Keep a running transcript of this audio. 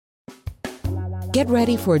Get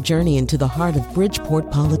ready for a journey into the heart of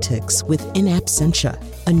Bridgeport politics with In Absentia,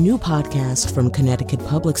 a new podcast from Connecticut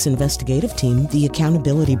Public's investigative team, The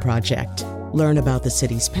Accountability Project. Learn about the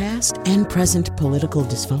city's past and present political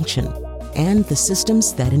dysfunction and the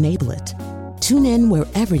systems that enable it. Tune in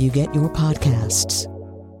wherever you get your podcasts.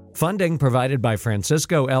 Funding provided by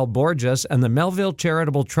Francisco L. Borges and the Melville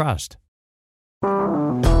Charitable Trust.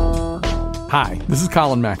 Hi, this is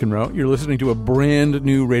Colin McEnroe. You're listening to a brand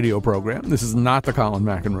new radio program. This is not the Colin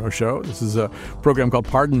McEnroe Show. This is a program called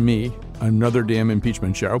Pardon Me, Another Damn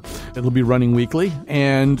Impeachment Show. It'll be running weekly,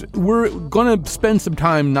 and we're going to spend some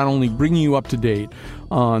time not only bringing you up to date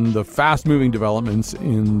on the fast-moving developments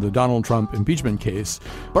in the Donald Trump impeachment case,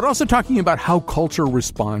 but also talking about how culture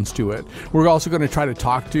responds to it. We're also going to try to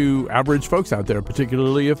talk to average folks out there,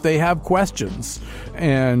 particularly if they have questions.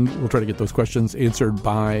 And we'll try to get those questions answered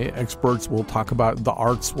by experts. We'll talk about the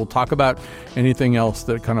arts. We'll talk about anything else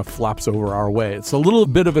that kind of flaps over our way. It's a little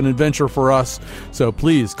bit of an adventure for us, so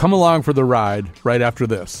please come along for the ride right after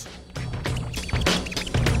this.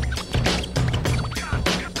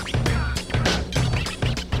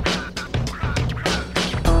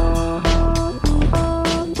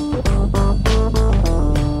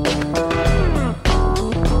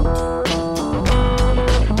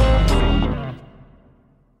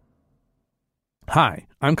 Hi,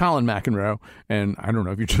 I'm Colin McEnroe, and I don't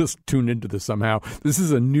know if you just tuned into this somehow. This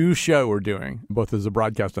is a new show we're doing, both as a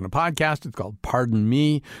broadcast and a podcast. It's called Pardon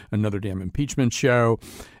Me, Another Damn Impeachment Show.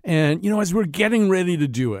 And, as we're getting ready to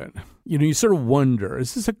do it, you sort of wonder,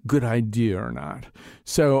 is this a good idea or not?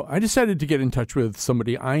 So I decided to get in touch with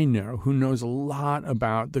somebody I know who knows a lot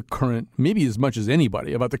about the current, maybe as much as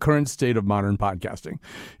anybody, about the current state of modern podcasting.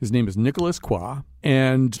 His name is Nicholas Quah,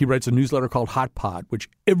 and he writes a newsletter called Hot Pod, which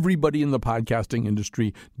everybody in the podcasting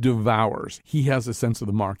industry devours. He has a sense of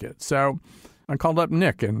the market. So I called up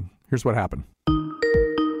Nick, and here's what happened.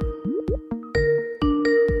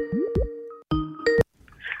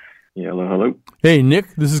 Yeah, hello. Hey,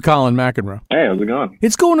 Nick, this is Colin McEnroe. Hey, how's it going?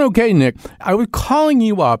 It's going okay, Nick. I was calling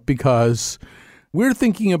you up because we're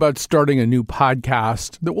thinking about starting a new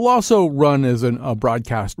podcast that will also run as a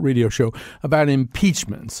broadcast radio show about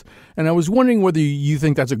impeachments. And I was wondering whether you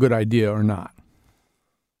think that's a good idea or not.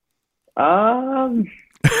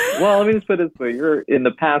 Well, let me just put it this way. You're in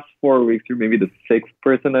the past 4 weeks, you're maybe the 6th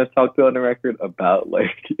person I've talked to on the record about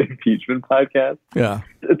impeachment podcasts. Yeah.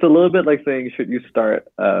 It's a little bit like saying, should you start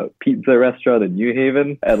a pizza restaurant in New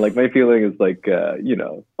Haven? And my feeling is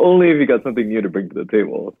only if you got something new to bring to the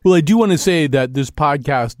table. Well, I do want to say that this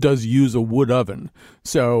podcast does use a wood oven.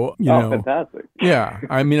 So, fantastic. Yeah.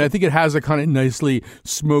 I mean, I think it has a kind of nicely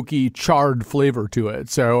smoky, charred flavor to it.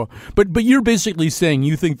 So, but you're basically saying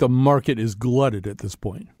you think the market is glutted at this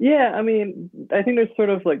point. Yeah, I mean, I think there's sort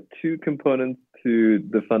of two components to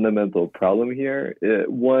the fundamental problem here.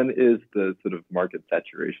 One is the sort of market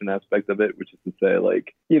saturation aspect of it, which is to say,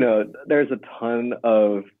 there's a ton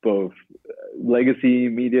of both legacy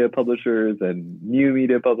media publishers and new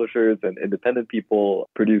media publishers and independent people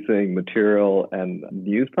producing material and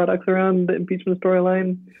news products around the impeachment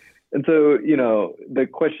storyline. And so, the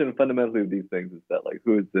question fundamentally of these things is that,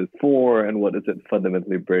 who is this for and what does it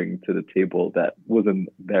fundamentally bring to the table that wasn't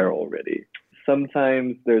there already?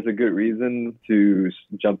 Sometimes there's a good reason to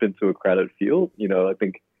jump into a crowded field. I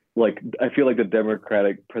feel like the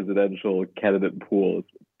Democratic presidential candidate pool is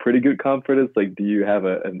pretty good confidence. Do you have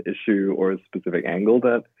an issue or a specific angle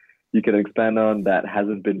that you can expand on that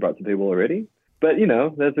hasn't been brought to the table already? But,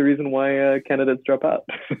 there's a reason why candidates drop out.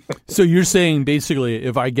 So you're saying basically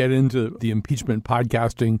if I get into the impeachment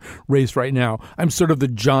podcasting race right now, I'm sort of the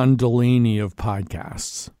John Delaney of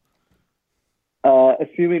podcasts.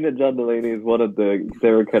 Assuming that John Delaney is one of the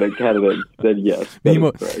Democratic candidates, then yes.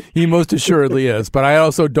 He most assuredly is. But I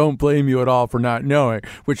also don't blame you at all for not knowing,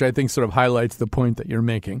 which I think sort of highlights the point that you're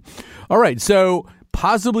making. All right. So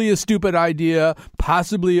possibly a stupid idea,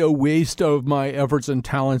 possibly a waste of my efforts and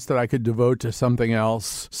talents that I could devote to something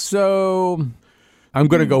else. So I'm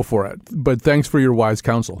going to go for it. But thanks for your wise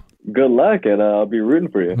counsel. Good luck, and I'll be rooting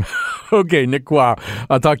for you. Okay, Nick Quah.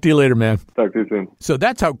 I'll talk to you later, man. Talk to you soon. So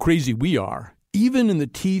that's how crazy we are. Even in the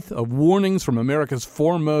teeth of warnings from America's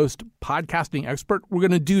foremost podcasting expert, we're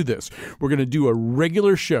going to do this. We're going to do a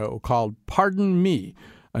regular show called Pardon Me,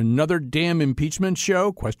 Another Damn Impeachment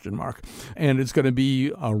Show, ? And it's going to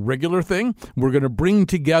be a regular thing. We're going to bring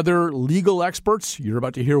together legal experts. You're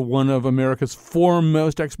about to hear one of America's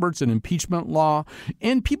foremost experts in impeachment law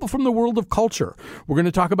and people from the world of culture. We're going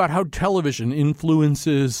to talk about how television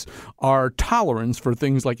influences our tolerance for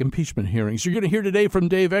things like impeachment hearings. You're going to hear today from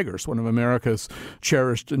Dave Eggers, one of America's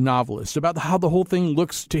cherished novelists, about how the whole thing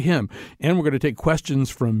looks to him. And we're going to take questions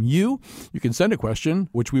from you. You can send a question,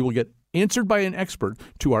 which we will get answered by an expert,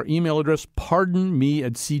 to our email address,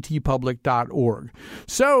 pardonme@ctpublic.org.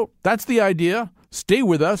 So that's the idea. Stay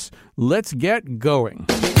with us. Let's get going.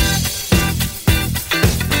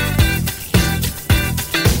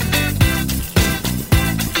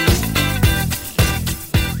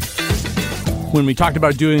 When we talked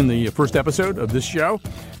about doing the first episode of this show,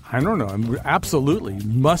 I don't know, absolutely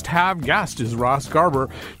must-have guest is Ross Garber,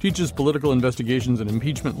 teaches political investigations and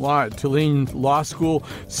impeachment law at Tulane Law School,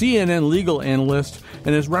 CNN legal analyst,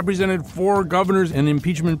 and has represented 4 governors in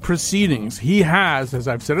impeachment proceedings. He has, as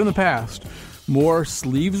I've said in the past, more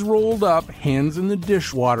sleeves rolled up, hands in the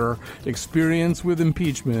dishwater experience with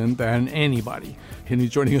impeachment than anybody. And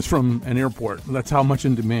he's joining us from an airport. That's how much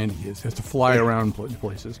in demand he is. He has to fly around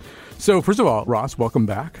places. So first of all, Ross, welcome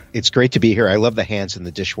back. It's great to be here. I love the hands in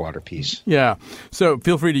the dishwater piece. Yeah. So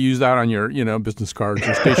feel free to use that on your, business cards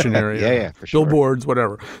or stationery. Yeah, for sure. Billboards,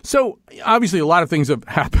 whatever. So obviously a lot of things have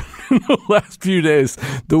happened in the last few days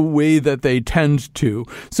the way that they tend to.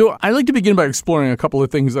 So I'd like to begin by exploring a couple of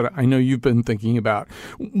things that I know you've been thinking about.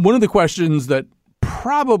 One of the questions that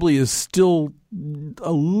probably is still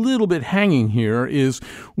a little bit hanging here is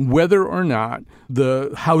whether or not the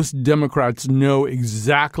House Democrats know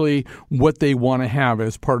exactly what they want to have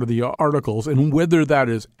as part of the articles, and whether that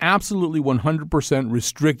is absolutely 100%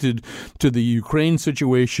 restricted to the Ukraine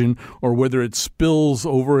situation or whether it spills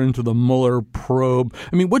over into the Mueller probe.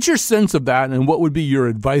 I mean, what's your sense of that, and what would be your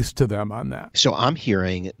advice to them on that? So I'm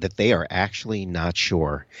hearing that they are actually not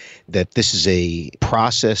sure that this is a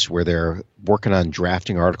process where they're working on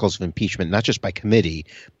drafting articles of impeachment, not just by committee,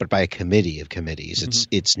 but by a committee of committees. Mm-hmm.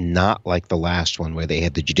 It's not like the last one where they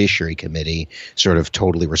had the Judiciary Committee sort of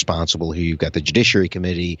totally responsible. Here you've got the Judiciary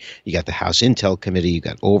Committee, you got the House Intel Committee, you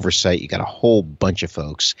got oversight, you got a whole bunch of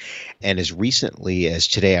folks. And as recently as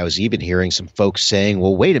today, I was even hearing some folks saying,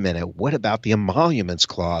 well, wait a minute, what about the emoluments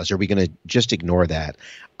clause? Are we going to just ignore that?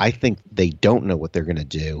 I think they don't know what they're going to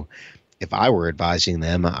do. If I were advising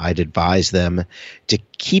them, I'd advise them to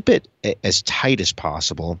keep it as tight as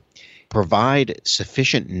possible, provide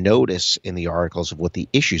sufficient notice in the articles of what the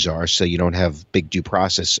issues are so you don't have big due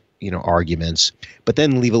process, arguments, but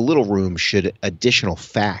then leave a little room should additional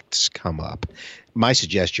facts come up. My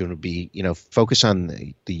suggestion would be, focus on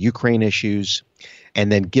the Ukraine issues and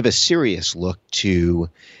then give a serious look to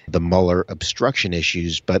the Mueller obstruction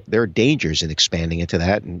issues. But there are dangers in expanding into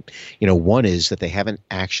that. And, one is that they haven't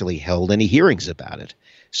actually held any hearings about it.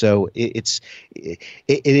 So it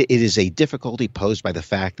is a difficulty posed by the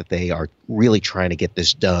fact that they are really trying to get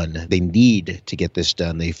this done. They need to get this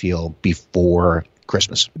done, they feel, before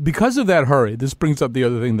Christmas. Because of that hurry, this brings up the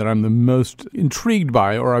other thing that I'm the most intrigued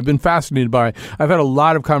by, or I've been fascinated by. I've had a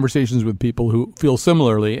lot of conversations with people who feel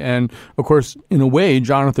similarly. And of course, in a way,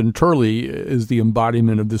 Jonathan Turley is the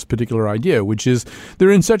embodiment of this particular idea, which is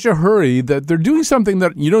they're in such a hurry that they're doing something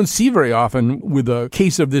that you don't see very often with a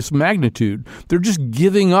case of this magnitude. They're just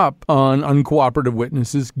giving up on uncooperative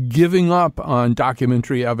witnesses, giving up on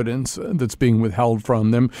documentary evidence that's being withheld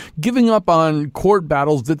from them, giving up on court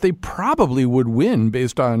battles that they probably would win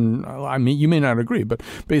based on, you may not agree, but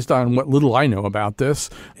based on what little I know about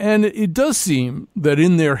this. And it does seem that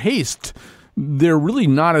in their haste, they're really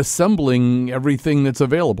not assembling everything that's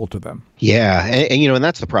available to them. Yeah. And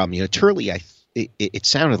that's the problem. Turley, it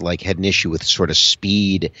sounded like had an issue with sort of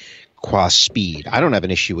speed qua speed. I don't have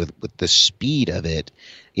an issue with the speed of it.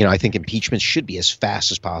 I think impeachment should be as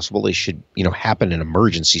fast as possible. They should, happen in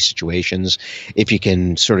emergency situations. If you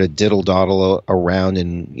can sort of diddle-daddle around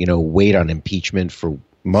and, wait on impeachment for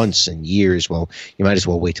months and years, well, you might as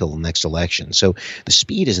well wait till the next election. So the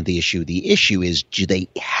speed isn't the issue. The issue is, do they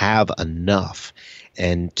have enough,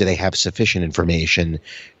 and do they have sufficient information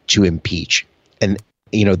to impeach? And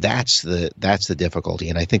that's the difficulty.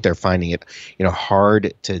 And I think they're finding it,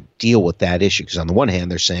 hard to deal with that issue. Because on the one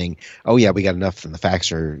hand, they're saying, oh, yeah, we got enough and the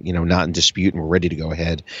facts are, not in dispute and we're ready to go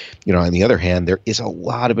ahead. On the other hand, there is a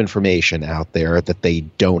lot of information out there that they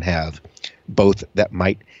don't have, both that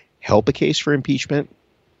might help a case for impeachment,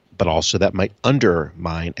 but also that might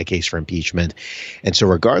undermine a case for impeachment. And so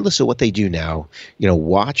regardless of what they do now,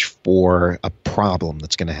 watch for a problem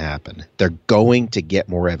that's going to happen. They're going to get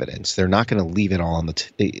more evidence. They're not going to leave it all on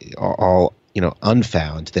all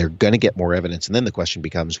unfound. They're going to get more evidence. And then the question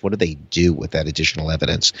becomes, what do they do with that additional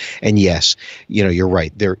evidence? And yes, you're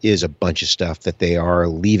right. There is a bunch of stuff that they are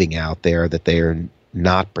leaving out there that they are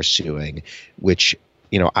not pursuing, which,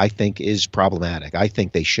 I think is problematic. I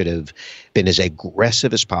think they should have been as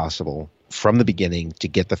aggressive as possible from the beginning to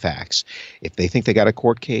get the facts. If they think they got a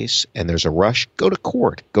court case and there's a rush, go to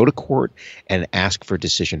court and ask for a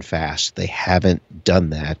decision fast. They haven't done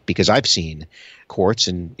that because I've seen courts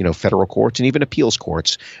and, federal courts and even appeals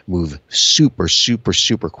courts move super, super,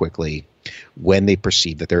 super quickly when they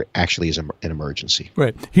perceive that there actually is an emergency.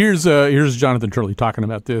 Right. Here's Jonathan Turley talking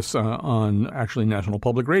about this on actually National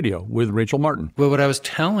Public Radio with Rachel Martin. Well, what I was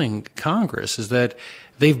telling Congress is that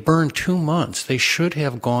they've burned 2 months. They should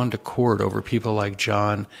have gone to court over people like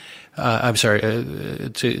John.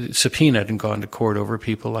 Subpoenaed and gone to court over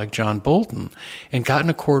people like John Bolton and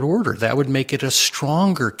gotten a court order. That would make it a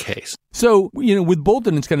stronger case. So, with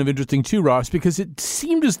Bolton, it's kind of interesting too, Ross, because it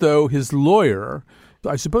seemed as though his lawyer,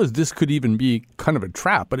 I suppose this could even be kind of a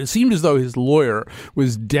trap, but it seemed as though his lawyer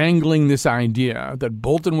was dangling this idea that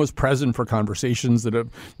Bolton was present for conversations that have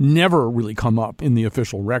never really come up in the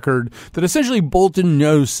official record, that essentially Bolton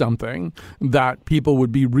knows something that people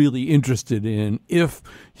would be really interested in if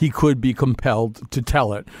he could be compelled to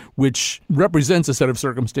tell it, which represents a set of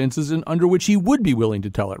circumstances under which he would be willing to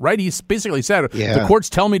tell it, right? He's basically said, The courts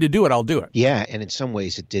tell me to do it, I'll do it. Yeah, and in some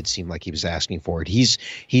ways it did seem like he was asking for it. He's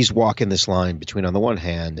walking this line between, on the one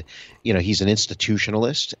hand, he's an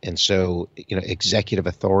institutionalist, and so, executive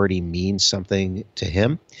authority means something to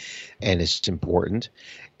him, and it's important.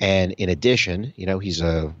 And in addition, he's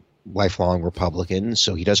a lifelong Republican,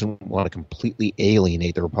 so he doesn't want to completely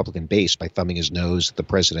alienate the Republican base by thumbing his nose at the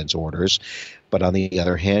president's orders. But on the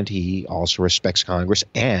other hand, he also respects Congress,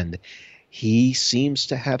 and he seems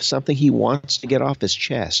to have something he wants to get off his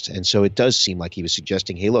chest. And so it does seem like he was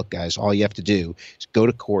suggesting, hey, look, guys, all you have to do is go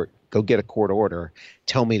to court, go get a court order,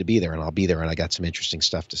 tell me to be there, and I'll be there, and I got some interesting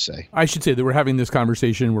stuff to say. I should say that we're having this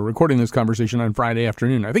conversation, we're recording this conversation on Friday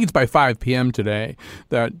afternoon. I think it's by 5 p.m. today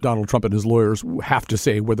that Donald Trump and his lawyers have to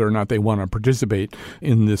say whether or not they want to participate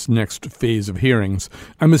in this next phase of hearings.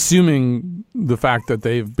 I'm assuming the fact that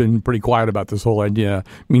they've been pretty quiet about this whole idea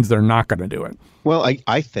means they're not going to do it. Well,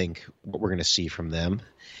 I think what we're going to see from them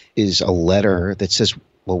is a letter that says,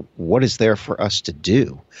 well, what is there for us to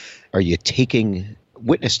do? Are you taking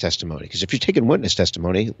witness testimony? Because if you're taking witness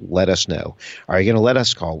testimony, let us know. Are you going to let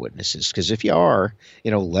us call witnesses? Because if you are,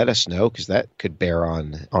 let us know, because that could bear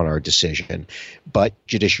on our decision. But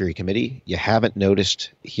Judiciary Committee, you haven't noticed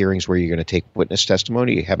hearings where you're going to take witness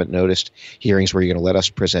testimony. You haven't noticed hearings where you're going to let us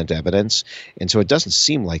present evidence. And so it doesn't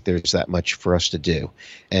seem like there's that much for us to do.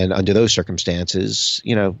 And under those circumstances,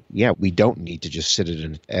 we don't need to just sit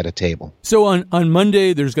at a table. So on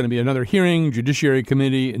Monday, there's going to be another hearing. Judiciary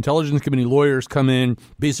Committee, Intelligence Committee lawyers come in,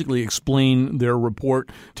 basically explain their report,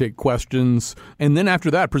 take questions. And then after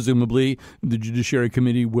that, presumably, the Judiciary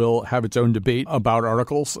Committee will have its own debate about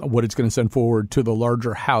articles, what it's going to send forward to the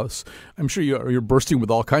larger House. I'm sure you're bursting with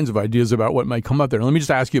all kinds of ideas about what might come up there. Let me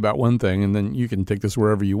just ask you about one thing, and then you can take this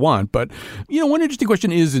wherever you want. But, one interesting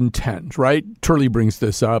question is intent, right? Turley brings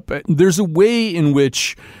this up. There's a way in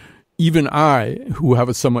which even I, who have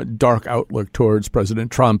a somewhat dark outlook towards President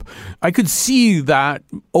Trump, I could see that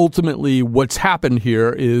ultimately what's happened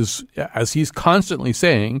here is, as he's constantly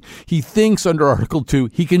saying, he thinks under Article 2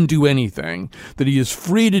 he can do anything, that he is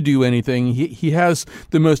free to do anything. He has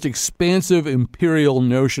the most expansive imperial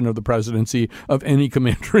notion of the presidency of any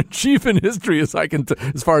commander-in-chief in history, as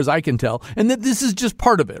far as I can tell, and that this is just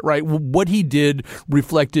part of it, right? What he did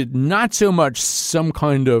reflected not so much some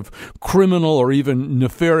kind of criminal or even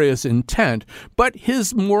nefarious intent, but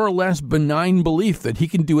his more or less benign belief that he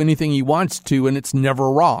can do anything he wants to and it's never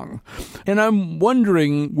wrong. And I'm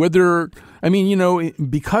wondering whether,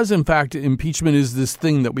 because in fact impeachment is this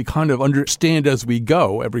thing that we kind of understand as we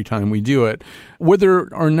go every time we do it, whether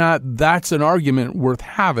or not that's an argument worth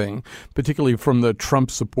having, particularly from the Trump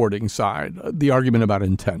supporting side, the argument about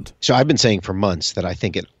intent. So I've been saying for months that I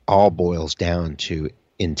think it all boils down to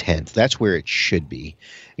intent. That's where it should be.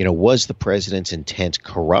 Was the president's intent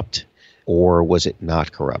corrupt or was it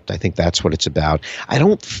not corrupt? I think that's what it's about. I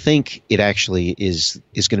don't think it actually is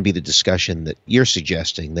going to be the discussion that you're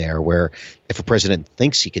suggesting there, where if a president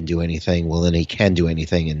thinks he can do anything, well, then he can do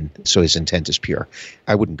anything, and so his intent is pure.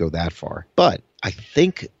 I wouldn't go that far. But I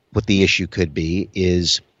think what the issue could be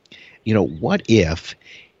is, what if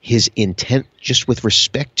his intent just with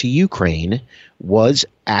respect to Ukraine was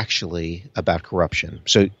actually about corruption?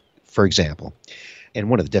 So, for example, and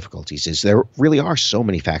one of the difficulties is there really are so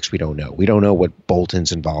many facts we don't know. We don't know what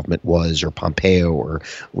Bolton's involvement was, or Pompeo, or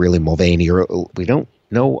really Mulvaney, or we don't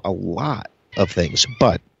know a lot of things.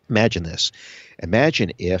 But imagine this.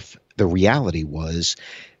 Imagine if the reality was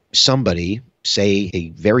somebody, say a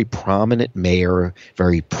very prominent mayor,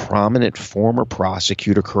 very prominent former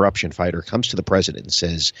prosecutor, corruption fighter, comes to the president and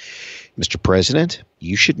says, Mr. President,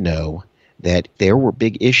 you should know that there were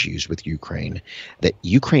big issues with Ukraine, that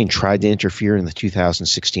Ukraine tried to interfere in the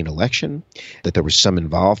 2016 election, that there was some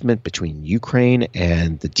involvement between Ukraine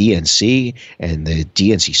and the DNC, and the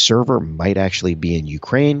DNC server might actually be in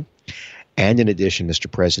Ukraine. And in addition, Mr.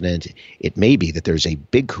 President, it may be that there's a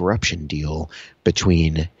big corruption deal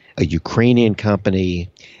between a Ukrainian company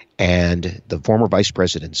and the former vice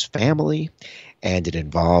president's family, and it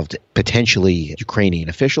involved potentially Ukrainian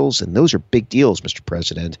officials. And those are big deals, Mr.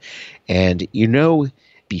 President. And,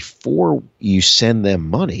 before you send them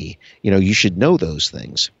money, you should know those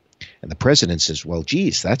things. And the president says, well,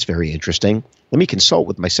 geez, that's very interesting. Let me consult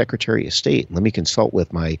with my Secretary of State. And let me consult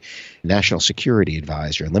with my National Security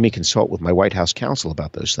Advisor. And let me consult with my White House counsel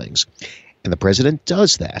about those things. And the president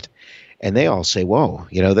does that. And they all say, whoa,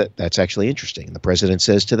 that's actually interesting. And the president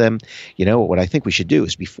says to them, what I think we should do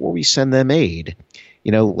is before we send them aid,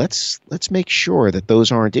 let's make sure that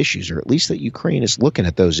those aren't issues, or at least that Ukraine is looking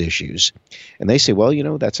at those issues. And they say, well,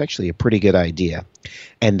 that's actually a pretty good idea.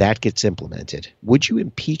 And that gets implemented. Would you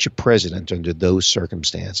impeach a president under those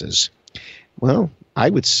circumstances? Well,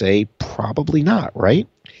 I would say probably not, right?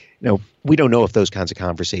 We don't know if those kinds of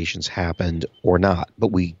conversations happened or not,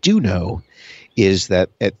 but we do know is that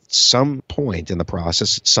at some point in the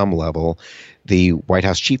process, at some level, the White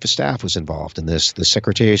House Chief of Staff was involved in this. The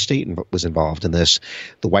Secretary of State was involved in this.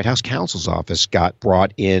 The White House Counsel's Office got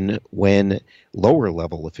brought in when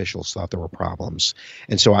lower-level officials thought there were problems.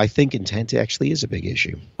 And so I think intent actually is a big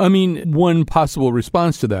issue. I mean, one possible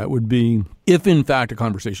response to that would be if, in fact, a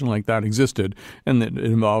conversation like that existed and that it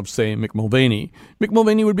involved, say, Mick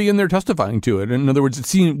Mulvaney would be in there testifying to it. In other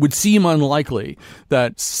words, it would seem unlikely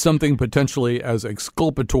that something potentially as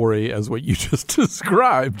exculpatory as what you just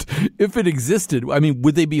described, if it existed, I mean,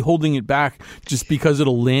 would they be holding it back just because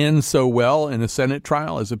it'll land so well in a Senate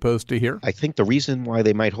trial as opposed to here? I think the reason why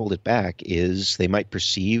they might hold it back is they might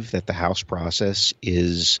perceive that the House process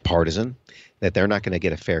is partisan, that they're not going to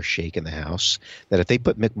get a fair shake in the House, that if they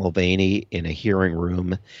put Mick Mulvaney in a hearing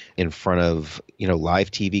room in front of,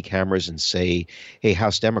 live TV cameras and say, hey,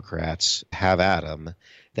 House Democrats, have at 'em,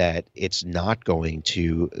 that it's not going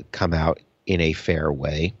to come out in a fair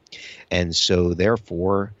way. And so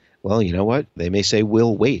therefore, well, you know what? They may say,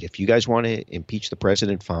 we'll wait. If you guys want to impeach the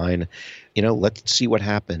president, fine. Let's see what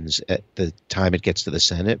happens at the time it gets to the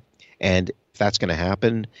Senate. And if that's going to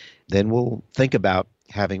happen, then we'll think about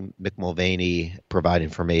having Mick Mulvaney provide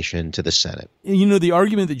information to the Senate. The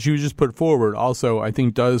argument that you just put forward also, I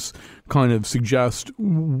think, does kind of suggest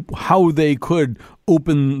how they could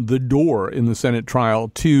open the door in the Senate trial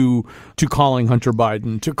to calling Hunter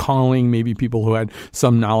Biden, to calling maybe people who had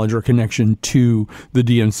some knowledge or connection to the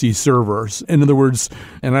DNC servers. In other words,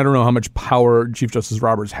 and I don't know how much power Chief Justice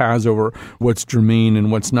Roberts has over what's germane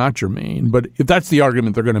and what's not germane, but if that's the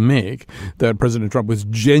argument they're going to make, that President Trump was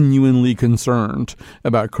genuinely concerned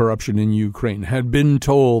about corruption in Ukraine, had been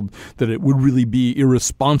told that it would really be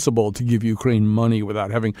irresponsible to give Ukraine money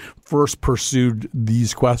without having first pursued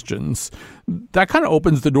these questions, that kind of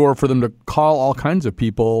opens the door for them to call all kinds of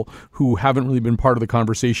people who haven't really been part of the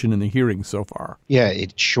conversation in the hearings so far. Yeah,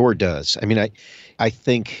 it sure does. I mean, I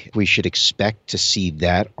think we should expect to see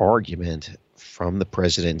that argument from the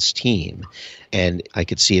president's team. And I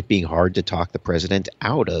could see it being hard to talk the president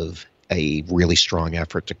out of a really strong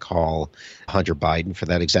effort to call Hunter Biden for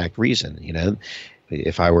that exact reason.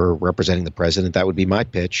 If I were representing the president, that would be my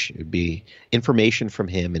pitch. It would be information from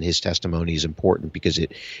him, and his testimony is important because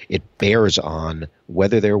it bears on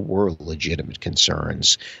whether there were legitimate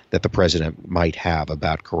concerns that the president might have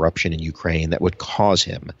about corruption in Ukraine that would cause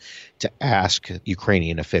him to ask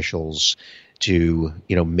Ukrainian officials to,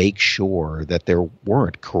 make sure that there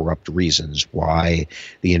weren't corrupt reasons why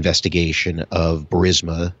the investigation of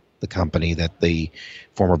Burisma, the company that the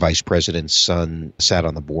former vice president's son sat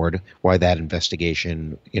on the board, why that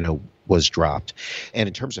investigation, was dropped. And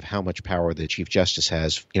in terms of how much power the Chief Justice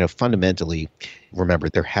has, fundamentally, remember,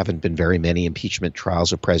 there haven't been very many impeachment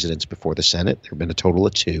trials of presidents before the Senate. There have been a total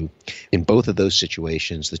of 2. In both of those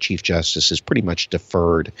situations, the Chief Justice is pretty much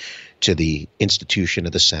deferred to the institution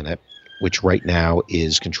of the Senate, which right now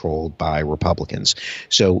is controlled by Republicans.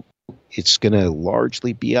 So it's going to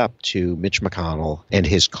largely be up to Mitch McConnell and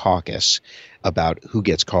his caucus about who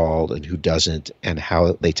gets called and who doesn't and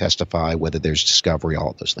how they testify, whether there's discovery,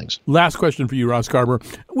 all of those things. Last question for you, Ross Garber.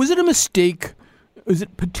 Was it a mistake Is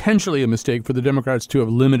it potentially a mistake for the Democrats to have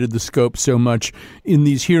limited the scope so much in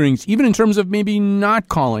these hearings, even in terms of maybe not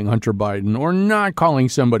calling Hunter Biden or not calling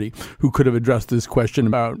somebody who could have addressed this question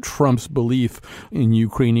about Trump's belief in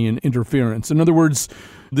Ukrainian interference? In other words,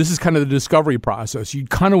 this is kind of the discovery process. You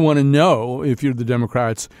kind of want to know, if you're the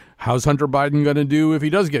Democrats, how's Hunter Biden going to do if he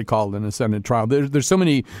does get called in a Senate trial? There's so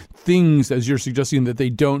many things, as you're suggesting, that they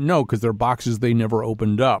don't know because they're boxes they never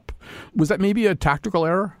opened up. Was that maybe a tactical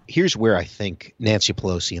error? Here's where I think Nancy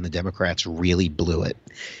Pelosi and the Democrats really blew it.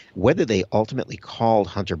 Whether they ultimately called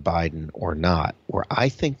Hunter Biden or not, where I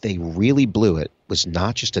think they really blew it was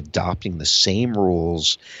not just adopting the same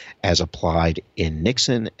rules as applied in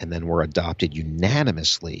Nixon and then were adopted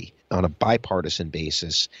unanimously on a bipartisan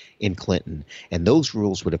basis in Clinton. And those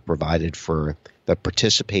rules would have provided for the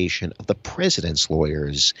participation of the president's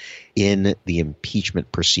lawyers in the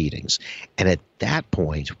impeachment proceedings. And at that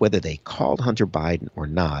point, whether they called Hunter Biden or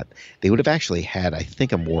not, they would have actually had, I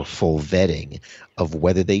think, a more full vetting of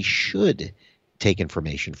whether they should take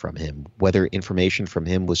information from him, whether information from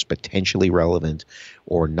him was potentially relevant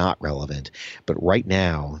or not relevant. But right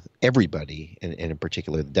now, everybody, and in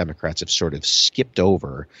particular the Democrats, have sort of skipped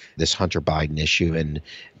over this Hunter Biden issue and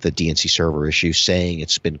the DNC server issue, saying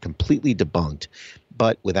it's been completely debunked,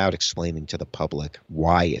 but without explaining to the public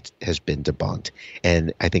why it has been debunked.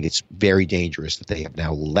 And I think it's very dangerous that they have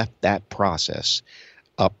now left that process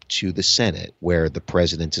up to the Senate, where the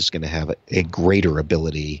president is going to have a greater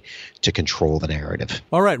ability to control the narrative.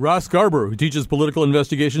 All right. Ross Garber, who teaches political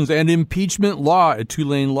investigations and impeachment law at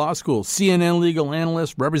Tulane Law School, CNN legal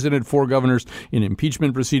analyst, represented 4 governors in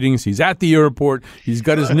impeachment proceedings. He's at the airport. He's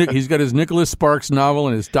got his Nicholas Sparks novel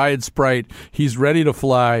and his Diet Sprite. He's ready to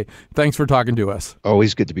fly. Thanks for talking to us.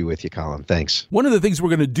 Always good to be with you, Colin. Thanks. One of the things we're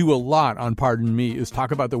going to do a lot on Pardon Me is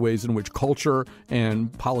talk about the ways in which culture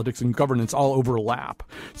and politics and governance all overlap.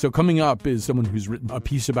 So coming up is someone who's written a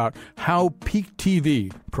piece about how Peak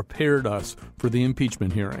TV prepared us for the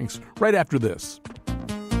impeachment hearings, right after this.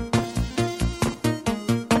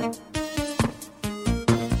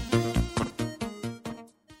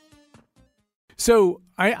 So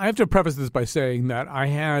I have to preface this by saying that I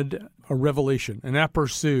had a revelation, an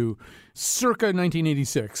aperçu, circa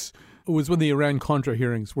 1986. It was when the Iran-Contra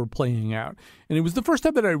hearings were playing out. And it was the first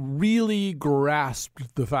time that I really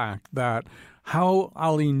grasped the fact that how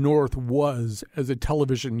Ollie North was as a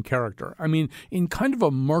television character. I mean, in kind of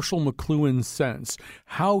a Marshall McLuhan sense,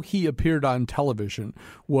 how he appeared on television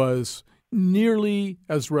was nearly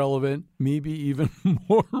as relevant, maybe even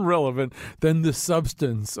more relevant than the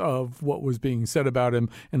substance of what was being said about him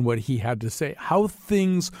and what he had to say. How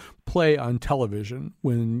things play on television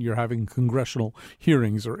when you're having congressional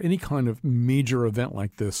hearings or any kind of major event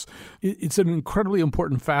like this, it's an incredibly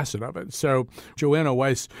important facet of it. So Joanna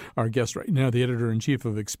Weiss, our guest right now, the editor-in-chief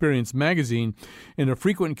of Experience Magazine and a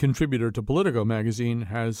frequent contributor to Politico Magazine,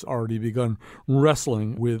 has already begun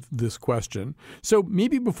wrestling with this question. So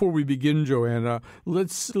maybe before we begin, Joanna,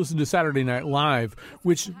 let's listen to Saturday Night Live,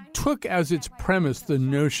 which took as its premise the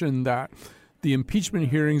notion that the impeachment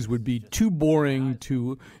hearings would be too boring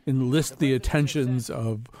to enlist the attentions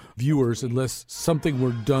of viewers unless something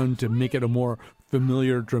were done to make it a more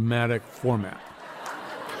familiar, dramatic format.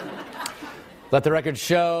 Let the record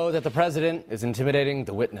show that the president is intimidating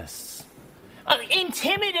the witness.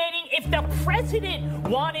 Intimidating? If the president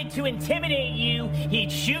wanted to intimidate you,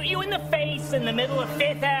 he'd shoot you in the face in the middle of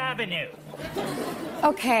Fifth Avenue.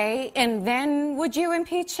 Okay, and then would you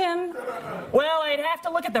impeach him? Well, I'd have to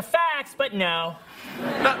look at the facts, but no.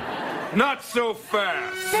 Not so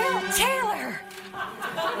fast. Bill Taylor!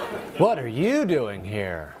 What are you doing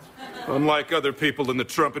here? Unlike other people in the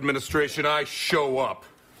Trump administration, I show up.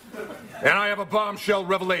 And I have a bombshell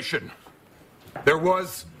revelation. There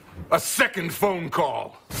was a second phone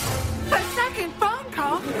call. A second phone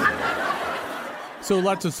call? So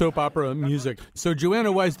lots of soap opera music. So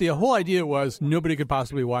Joanna Weiss, the whole idea was nobody could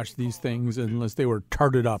possibly watch these things unless they were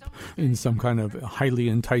tarted up in some kind of highly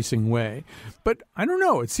enticing way. But I don't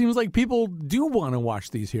know. It seems like people do want to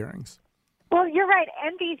watch these hearings. Well, you're right.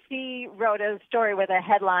 NBC wrote a story with a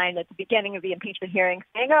headline at the beginning of the impeachment hearing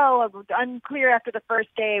saying, unclear after the first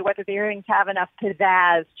day whether the hearings have enough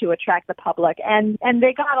pizzazz to attract the public. And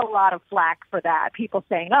they got a lot of flack for that. People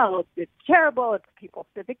saying, it's terrible. It's people's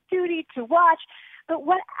civic duty to watch. But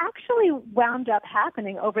what actually wound up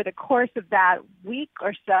happening over the course of that week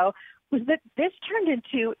or so was that this turned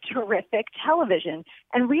into terrific television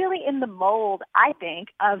and really in the mold, I think,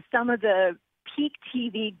 of some of the peak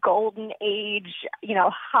TV golden age,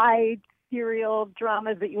 high serial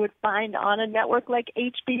dramas that you would find on a network like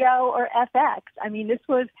HBO or FX. I mean, this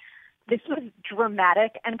was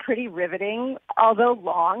dramatic and pretty riveting, although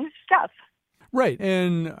long stuff. Right.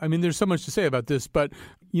 And I mean, there's so much to say about this, but,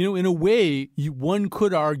 in a way, one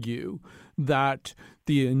could argue that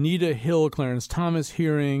the Anita Hill, Clarence Thomas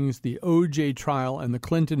hearings, the O.J. trial, and the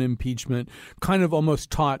Clinton impeachment kind of almost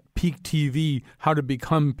taught peak TV how to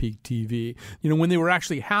become peak TV. When they were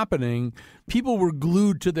actually happening, people were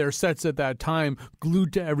glued to their sets at that time,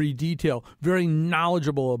 glued to every detail, very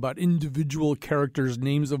knowledgeable about individual characters,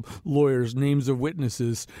 names of lawyers, names of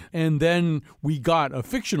witnesses. And then we got a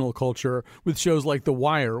fictional culture with shows like The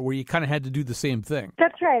Wire, where you kind of had to do the same thing.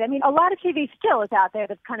 That's right. I mean, a lot of TV still is out there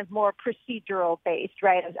that's kind of more procedural based,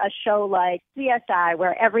 right? A show like CSI,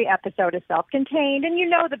 where every episode is self-contained and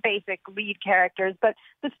the basic lead characters, but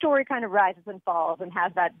the story kind of rises and falls and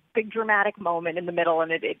has that big dramatic moment in the middle,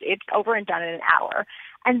 and it's over and done in an hour.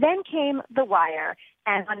 And then came The Wire,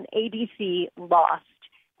 and on ABC, Lost,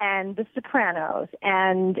 and The Sopranos,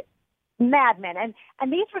 and Mad Men.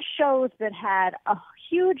 And these were shows that had a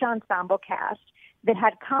huge ensemble cast, that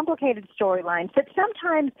had complicated storylines, that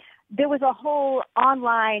sometimes there was a whole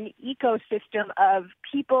online ecosystem of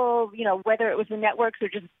people, whether it was the networks or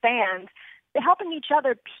just fans, helping each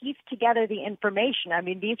other piece together the information. I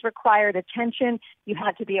mean, these required attention. You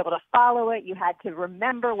had to be able to follow it. You had to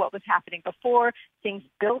remember what was happening before. Things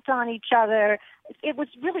built on each other. It was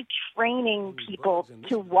really training people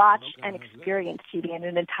to watch and experience TV in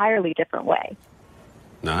an entirely different way.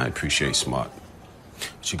 Nah, I appreciate smart.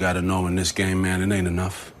 But you got to know in this game, man, it ain't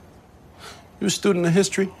enough. You're a student of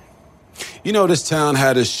history. This town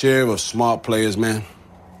had its share of smart players, man.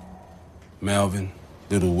 Melvin,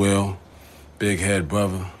 Little Will, Big Head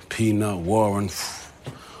Brother, Peanut, Warren.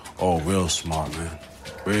 All real smart, man.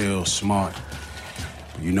 Real smart.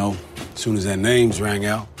 But as soon as their names rang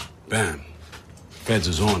out, bam, feds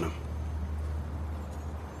is on them.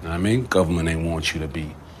 Know what I mean? Government ain't want you to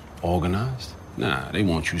be organized. Nah, they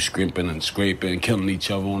want you scrimping and scraping and killing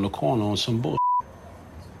each other on the corner on some bullshit.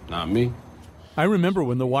 Not me. I remember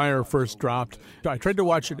when The Wire first dropped, I tried to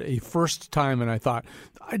watch it a first time, and I thought,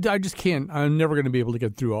 I just can't. I'm never going to be able to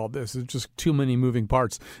get through all this. It's just too many moving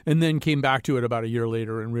parts. And then came back to it about a year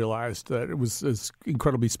later and realized that it was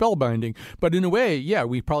incredibly spellbinding. But in a way, yeah,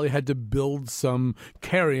 we probably had to build some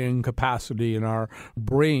carrying capacity in our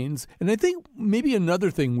brains. And I think maybe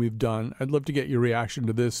another thing we've done, I'd love to get your reaction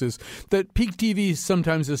to this, is that peak TV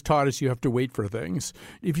sometimes has taught us you have to wait for things.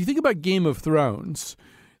 If you think about Game of Thrones,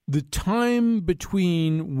 the time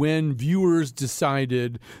between when viewers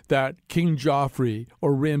decided that King Joffrey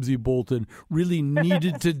or Ramsay Bolton really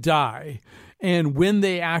needed to die and when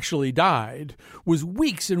they actually died was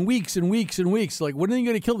weeks and weeks and weeks and weeks. Like, when are you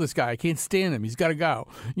going to kill this guy? I can't stand him. He's got to go.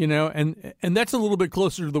 And that's a little bit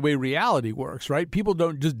closer to the way reality works, right? People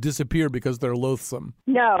don't just disappear because they're loathsome.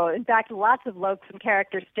 No, in fact, lots of loathsome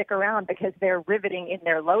characters stick around because they're riveting in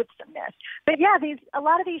their loathsomeness. But yeah, a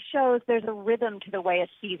lot of these shows, there's a rhythm to the way a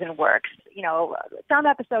season works. Some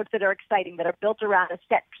episodes that are exciting, that are built around a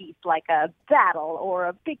set piece like a battle or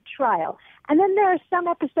a big trial. And then there are some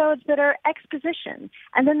episodes that are exposition.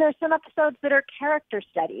 And then there's some episodes that are character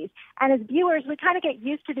studies. And as viewers, we kind of get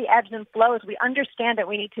used to the ebbs and flows. We understand that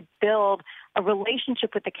we need to build a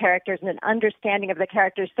relationship with the characters and an understanding of the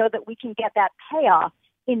characters so that we can get that payoff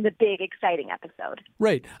in the big, exciting episode.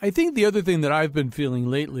 Right. I think the other thing that I've been feeling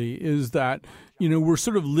lately is that, we're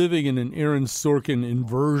sort of living in an Aaron Sorkin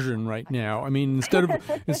inversion right now. I mean, instead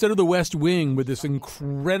of the West Wing with this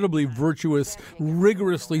incredibly virtuous,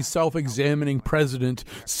 rigorously self-examining president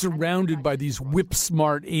surrounded by these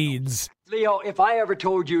whip-smart aides. Leo, if I ever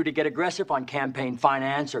told you to get aggressive on campaign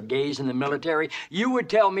finance or gays in the military, you would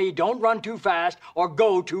tell me don't run too fast or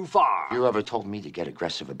go too far. If you ever told me to get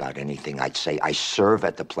aggressive about anything, I'd say I serve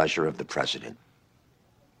at the pleasure of the president.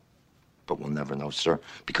 But we'll never know, sir,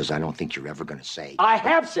 because I don't think you're ever going to say. I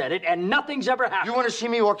have said it, and nothing's ever happened. You want to see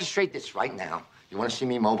me orchestrate this right now? You want to see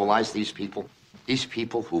me mobilize these people? These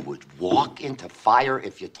people who would walk into fire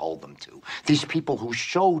if you told them to. These people who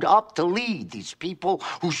showed up to lead. These people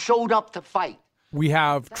who showed up to fight. We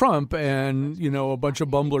have Trump and, a bunch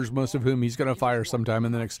of bumblers, most of whom he's going to fire sometime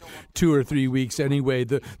in the next 2 or 3 weeks anyway.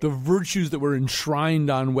 The virtues that were enshrined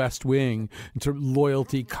on West Wing, into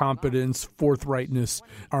loyalty, competence, forthrightness,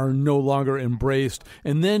 are no longer embraced.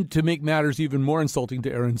 And then to make matters even more insulting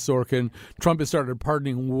to Aaron Sorkin, Trump has started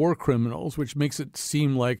pardoning war criminals, which makes it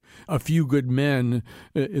seem like A Few Good Men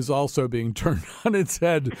is also being turned on its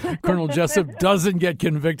head. Colonel Jessup doesn't get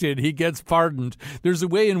convicted. He gets pardoned. There's a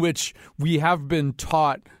way in which we have been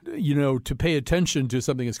taught, to pay attention to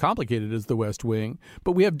something as complicated as the West Wing,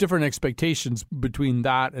 but we have different expectations between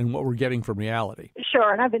that and what we're getting from reality.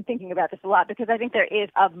 Sure, and I've been thinking about this a lot because I think there is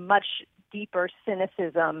a much deeper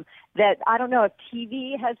cynicism that I don't know if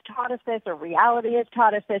TV has taught us this or reality has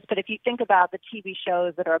taught us this, but if you think about the TV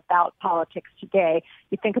shows that are about politics today,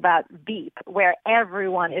 you think about Veep, where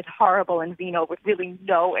everyone is horrible in Vino with really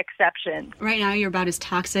no exceptions. Right now, you're about as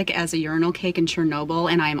toxic as a urinal cake in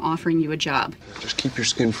Chernobyl, and I am offering you a job. Just keep your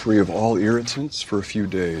skin free of all irritants for a few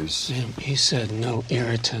days. Ma'am, he said no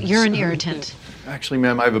irritants. You're an irritant. Actually,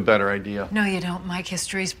 ma'am, I have a better idea. No, you don't. Mike,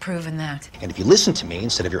 history's proven that. And if you listen to me,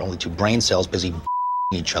 instead of your only two brain cells busy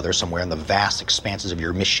each other somewhere in the vast expanses of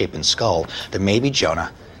your misshapen skull, then maybe,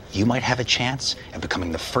 Jonah, you might have a chance at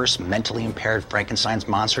becoming the first mentally impaired Frankenstein's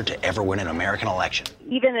monster to ever win an American election.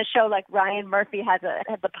 Even a show like Ryan Murphy has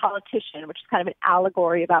The Politician, which is kind of an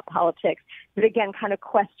allegory about politics, that again kind of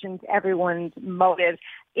questions everyone's motives.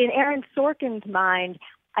 In Aaron Sorkin's mind,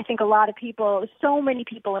 I think a lot of people, so many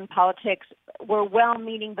people in politics were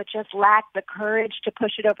well-meaning but just lacked the courage to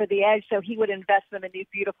push it over the edge, so he would invest them in these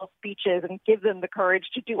beautiful speeches and give them the courage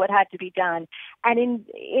to do what had to be done. And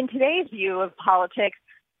in today's view of politics,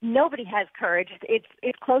 nobody has courage.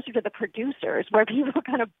 It's closer to the producers, where people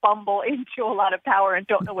kind of bumble into a lot of power and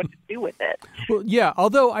don't know what to do with it. Well, yeah,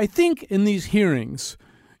 although I think in these hearings,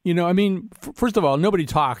 you know, I mean, first of all, nobody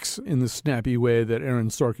talks in the snappy way that Aaron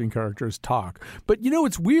Sorkin characters talk. But, you know,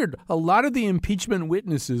 it's weird. A lot of the impeachment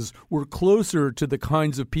witnesses were closer to the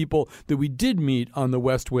kinds of people that we did meet on the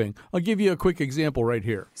West Wing. I'll give you a quick example right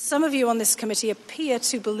here. Some of you on this committee appear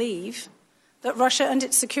to believe that Russia and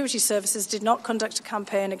its security services did not conduct a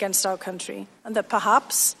campaign against our country, and that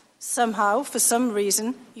perhaps, somehow, for some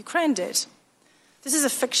reason, Ukraine did. This is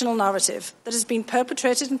a fictional narrative that has been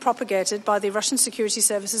perpetrated and propagated by the Russian security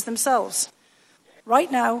services themselves.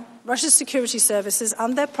 Right now, Russia's security services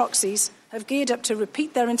and their proxies have geared up to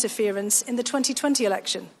repeat their interference in the 2020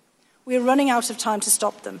 election. We are running out of time to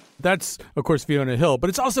stop them. That's, of course, Fiona Hill,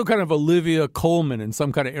 but it's also kind of Olivia Colman in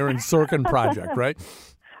some kind of Aaron Sorkin project, right?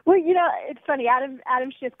 Well, you know, it's funny.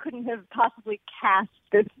 Adam Schiff couldn't have possibly cast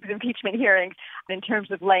this impeachment hearings in terms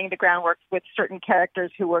of laying the groundwork with certain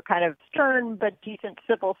characters who were kind of stern but decent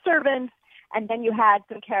civil servants. And then you had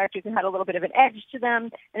some characters who had a little bit of an edge to them.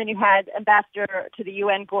 And then you had Ambassador to the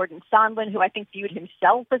UN, Gordon Sondland, who I think viewed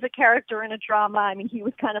himself as a character in a drama. I mean, he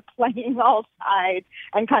was kind of playing all sides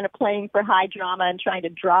and kind of playing for high drama and trying to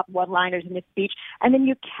drop one-liners in his speech. And then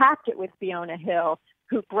you capped it with Fiona Hill,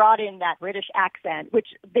 who brought in that British accent, which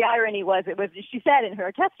the irony was, she said in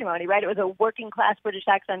her testimony, right, it was a working-class British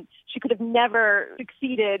accent. She could have never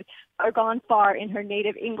succeeded or gone far in her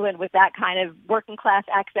native England with that kind of working-class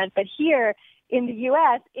accent. But here in the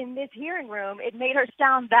U.S., in this hearing room, it made her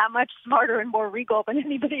sound that much smarter and more regal than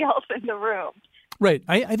anybody else in the room. Right.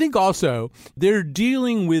 I think also they're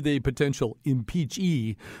dealing with a potential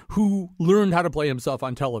impeachee who learned how to play himself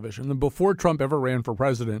on television. And before Trump ever ran for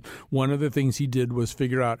president, one of the things he did was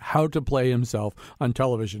figure out how to play himself on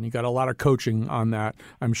television. He got a lot of coaching on that,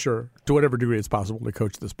 I'm sure, to whatever degree it's possible to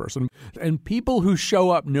coach this person. And people who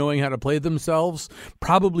show up knowing how to play themselves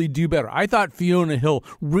probably do better. I thought Fiona Hill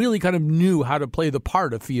really kind of knew how to play the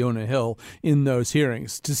part of Fiona Hill in those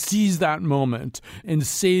hearings, to seize that moment and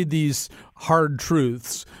say these hard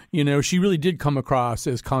truths. You know, she really did come across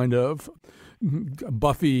as kind of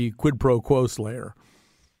Buffy quid pro quo slayer.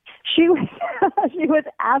 She was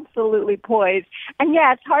absolutely poised. And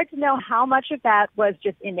yeah, it's hard to know how much of that was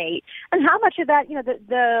just innate and how much of that, you know,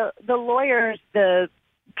 the lawyers, the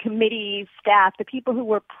committee staff, the people who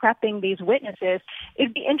were prepping these witnesses,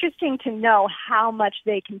 it'd be interesting to know how much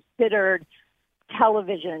they considered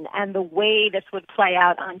television and the way this would play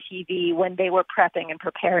out on TV when they were prepping and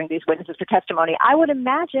preparing these witnesses for testimony. I would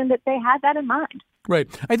imagine that they had that in mind. Right.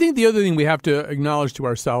 I think the other thing we have to acknowledge to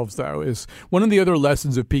ourselves, though, is one of the other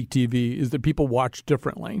lessons of peak TV is that people watch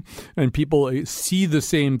differently and people see the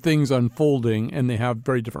same things unfolding and they have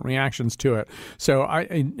very different reactions to it. So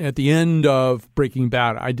at the end of Breaking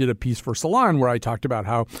Bad, I did a piece for Salon where I talked about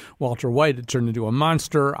how Walter White had turned into a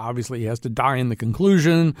monster. Obviously, he has to die in the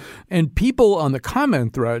conclusion. And people on the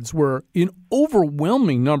comment threads were in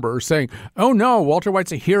overwhelming numbers saying, oh, no, Walter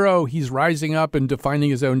White's a hero. He's rising up and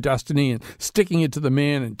defining his own destiny and sticking it to the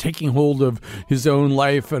man and taking hold of his own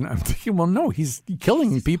life. And I'm thinking, well, no, he's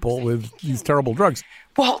killing people with these terrible drugs.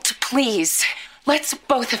 Walt, please, let's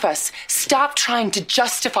both of us stop trying to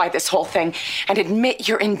justify this whole thing and admit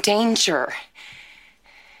you're in danger.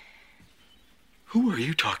 Who are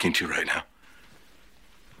you talking to right now?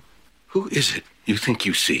 Who is it you think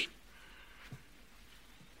you see?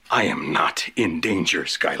 I am not in danger,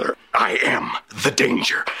 Skylar. I am the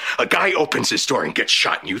danger. A guy opens his door and gets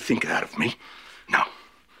shot, and you think that of me? No.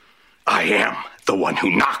 I am the one who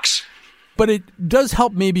knocks. But it does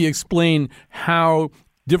help maybe explain how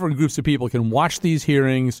different groups of people can watch these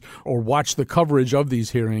hearings or watch the coverage of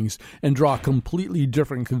these hearings and draw completely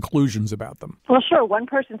different conclusions about them. Well, sure. One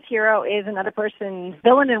person's hero is another person's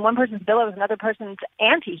villain, and one person's villain is another person's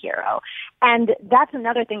anti-hero. And that's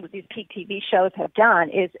another thing that these peak TV shows have done,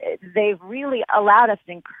 is they've really allowed us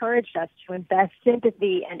and encouraged us to invest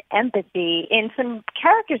sympathy and empathy in some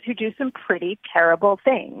characters who do some pretty terrible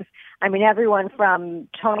things. I mean, everyone from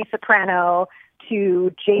Tony Soprano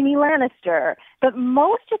to Jamie Lannister. But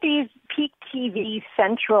most of these peak TV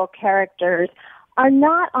central characters are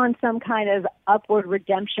not on some kind of upward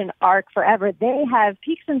redemption arc forever. They have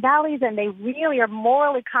peaks and valleys, and they really are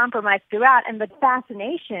morally compromised throughout. And the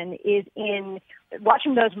fascination is in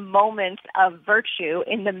watching those moments of virtue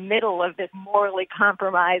in the middle of this morally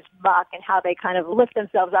compromised muck, and how they kind of lift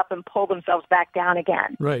themselves up and pull themselves back down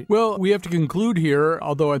again. Right. Well, we have to conclude here,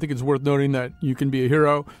 although I think it's worth noting that you can be a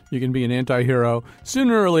hero, you can be an anti-hero.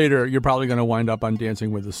 Sooner or later, you're probably going to wind up on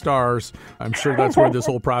Dancing with the Stars. I'm sure that's where this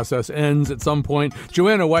whole process ends at some point.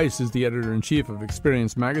 Joanna Weiss is the editor-in-chief of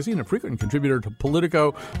Experience Magazine, a frequent contributor to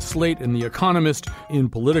Politico, Slate, and The Economist. In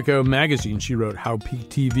Politico Magazine, she wrote How Peak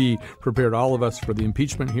TV Prepared All of Us for the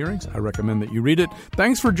Impeachment Hearings. I recommend that you read it.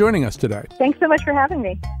 Thanks for joining us today. Thanks so much for having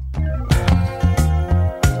me.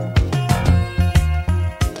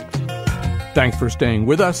 Thanks for staying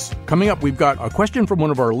with us. Coming up, we've got a question from one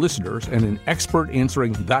of our listeners and an expert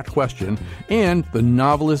answering that question, and the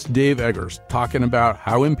novelist Dave Eggers talking about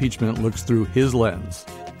how impeachment looks through his lens.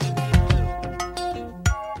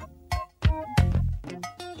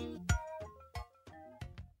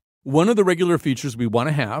 One of the regular features we want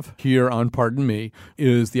to have here on Pardon Me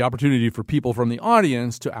is the opportunity for people from the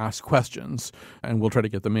audience to ask questions, and we'll try to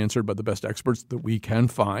get them answered by the best experts that we can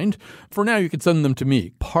find. For now, you can send them to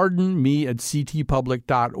me,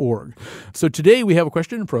 pardonme@ctpublic.org. So today we have a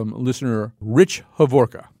question from listener Rich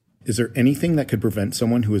Havorka. Is there anything that could prevent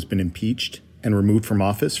someone who has been impeached and removed from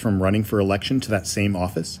office from running for election to that same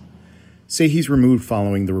office? Say he's removed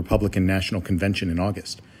following the Republican National Convention in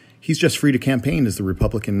August. He's just free to campaign as the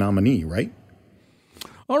Republican nominee, right?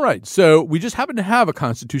 All right. So we just happen to have a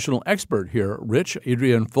constitutional expert here, Rich.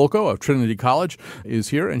 Adrienne Fulco of Trinity College is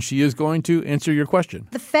here, and she is going to answer your question.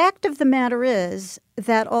 The fact of the matter is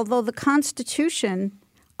that although the Constitution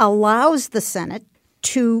allows the Senate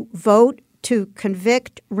to vote to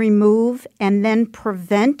convict, remove, and then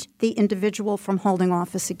prevent the individual from holding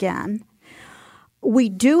office again, we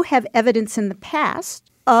do have evidence in the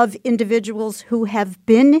past of individuals who have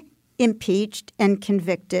been impeached and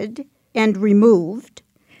convicted and removed,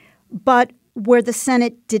 but where the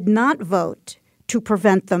Senate did not vote to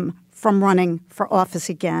prevent them from running for office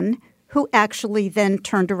again, who actually then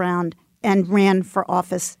turned around and ran for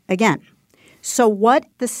office again. So what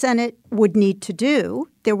the Senate would need to do,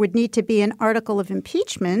 there would need to be an article of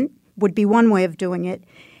impeachment, would be one way of doing it,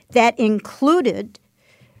 that included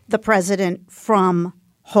the president from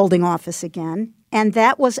holding office again. And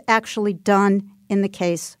that was actually done in the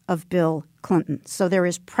case of Bill Clinton. So there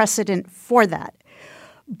is precedent for that.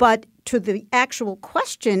 But to the actual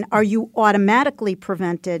question, are you automatically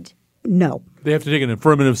prevented? No. They have to take an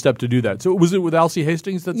affirmative step to do that. So was it with Alcee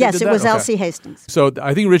Hastings that they yes, did it that? was Okay. Alcee Hastings. So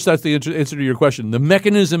I think, Rich, that's the answer to your question. The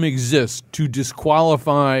mechanism exists to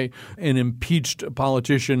disqualify an impeached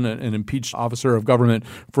politician, an impeached officer of government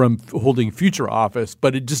from holding future office,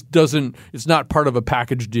 but it just doesn't – it's not part of a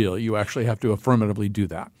package deal. You actually have to affirmatively do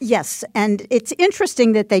that. Yes, and it's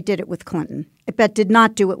interesting that they did it with Clinton, but did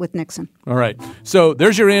not do it with Nixon. All right. So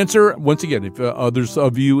there's your answer. Once again, if others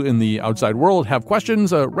of you in the outside world have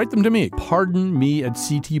questions, write them to me.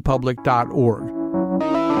 pardonme@ctpublic.org.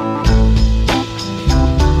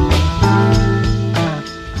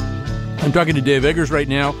 I'm talking to Dave Eggers right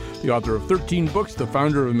now, the author of 13 books, the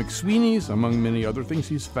founder of McSweeney's, among many other things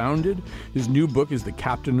he's founded. His new book is The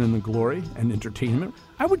Captain and the Glory and Entertainment.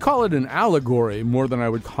 I would call it an allegory more than I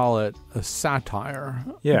would call it a satire.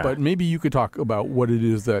 Yeah. But maybe you could talk about what it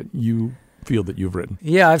is that you feel that you've written.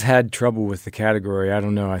 Yeah, I've had trouble with the category. I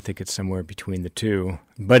don't know. I think it's somewhere between the two.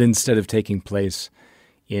 But instead of taking place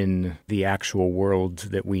in the actual world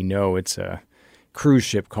that we know, it's a cruise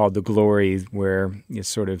ship called the Glory, where it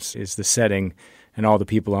sort of is the setting, and all the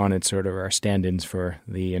people on it sort of are stand-ins for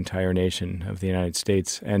the entire nation of the United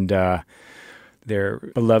States. And their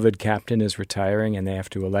beloved captain is retiring, and they have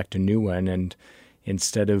to elect a new one. And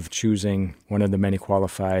instead of choosing one of the many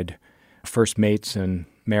qualified first mates and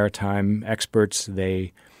maritime experts,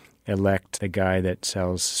 they elect the guy that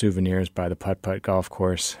sells souvenirs by the putt-putt golf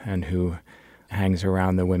course and who hangs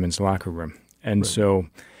around the women's locker room. And so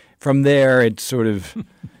from there, it sort of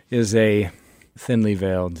is a thinly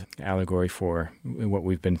veiled allegory for what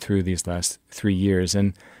we've been through these last 3 years.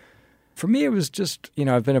 And For me, it was just,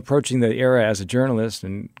 I've been approaching the era as a journalist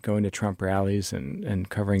and going to Trump rallies and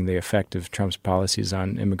covering the effect of Trump's policies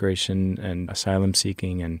on immigration and asylum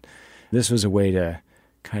seeking. And this was a way to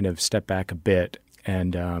kind of step back a bit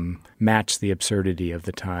and match the absurdity of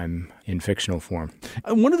the time in fictional form.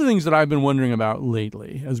 One of the things that I've been wondering about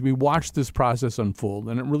lately as we watched this process unfold,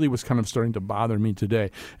 and it really was kind of starting to bother me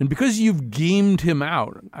today, and because you've gamed him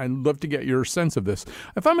out, I'd love to get your sense of this.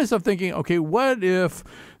 I find myself thinking, okay, what if,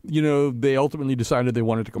 they ultimately decided they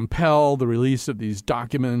wanted to compel the release of these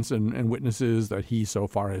documents and witnesses that he so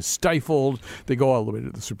far has stifled. They go all the way to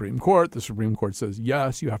the Supreme Court. The Supreme Court says,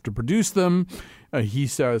 yes, you have to produce them. He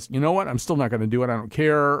says, you know what, I'm still not going to do it. I don't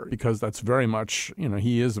care, because that's very much,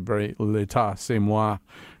 he is a very l'état, c'est moi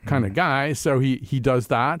kind of guy. So he does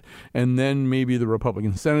that. And then maybe the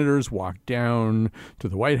Republican senators walk down to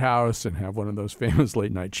the White House and have one of those famous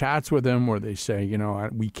late night chats with him where they say,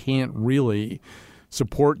 we can't really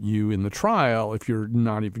support you in the trial if you're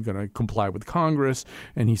not even going to comply with Congress.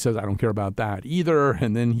 And he says, I don't care about that either.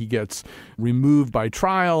 And then he gets removed by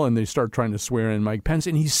trial and they start trying to swear in Mike Pence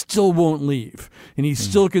and he still won't leave. And he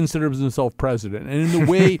still considers himself president. And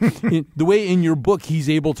in the way in your book, he's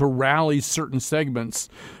able to rally certain segments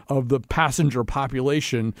of the passenger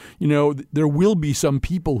population, there will be some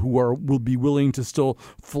people who will be willing to still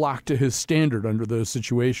flock to his standard under those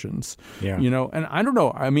situations. Yeah. And I don't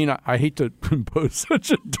know. I mean, I hate to impose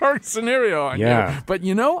such a dark scenario on you, but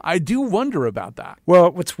I do wonder about that.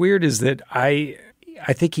 Well, what's weird is that I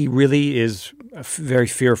think he really is a very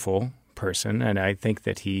fearful person, and I think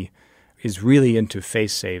that he is really into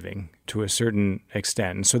face saving to a certain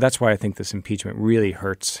extent. And so that's why I think this impeachment really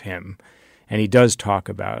hurts him. And he does talk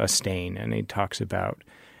about a stain, and he talks about,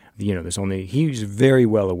 he's very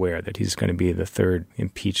well aware that he's going to be the third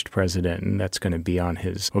impeached president, and that's going to be on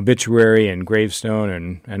his obituary and gravestone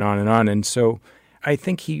and on and on. And so I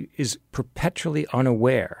think he is perpetually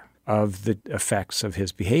unaware of the effects of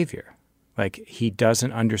his behavior. Like, he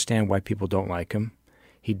doesn't understand why people don't like him.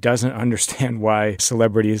 He doesn't understand why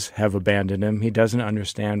celebrities have abandoned him. He doesn't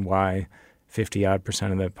understand why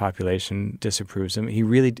 50-odd% of the population disapproves him.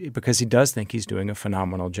 Because he does think he's doing a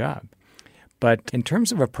phenomenal job. But in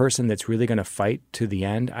terms of a person that's really going to fight to the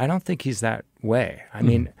end, I don't think he's that way. I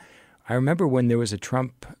mean, I remember when there was a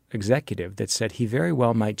Trump executive that said he very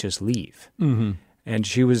well might just leave. Mm-hmm. And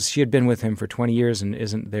she had been with him for 20 years and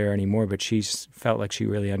isn't there anymore, but she felt like she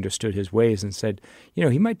really understood his ways and said,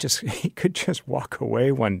 he could just walk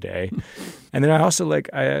away one day. And then I also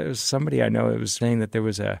somebody I know was saying that there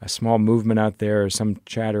was a small movement out there or some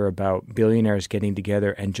chatter about billionaires getting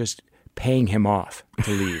together and just paying him off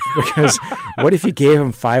to leave. Because what if you gave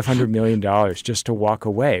him $500 million just to walk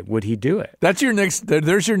away? Would he do it? That's your next.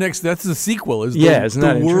 There's your next. That's the sequel. Isn't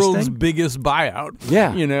that the world's biggest buyout?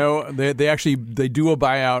 Yeah. They do a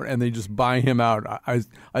buyout and they just buy him out.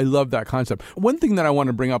 I love that concept. One thing that I want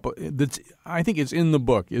to bring up that's I think it's in the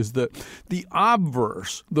book is the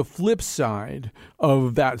obverse, the flip side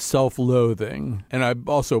of that self-loathing. And I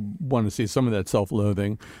also want to see some of that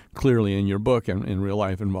self-loathing clearly in your book and in real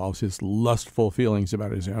life involves his lustful feelings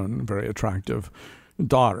about his own very attractive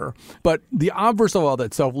daughter. But the obverse of all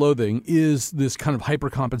that self-loathing is this kind of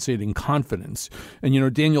hypercompensating confidence. And,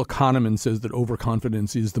 Daniel Kahneman says that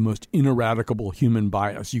overconfidence is the most ineradicable human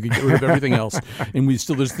bias. You can get rid of everything else. And there's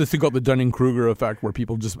this thing called the Dunning-Kruger effect where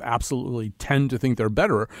people just absolutely tend to think they're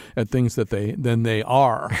better at things than they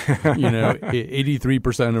are.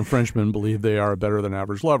 83% of Frenchmen believe they are better than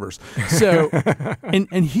average lovers. So, and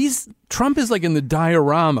Trump is like in the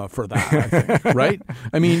diorama for that, I think, right?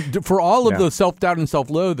 I mean, for all of the self-doubt and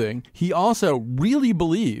self-loathing, he also really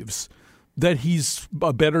believes that he's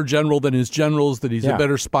a better general than his generals, that he's a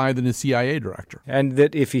better spy than his CIA director. And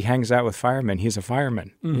that if he hangs out with firemen, he's a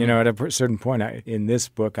fireman. Mm-hmm. At a certain point, in this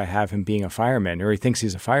book, I have him being a fireman, or he thinks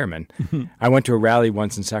he's a fireman. Mm-hmm. I went to a rally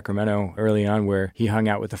once in Sacramento early on where he hung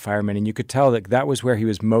out with the firemen, and you could tell that was where he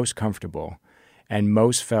was most comfortable and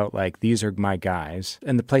most felt like these are my guys.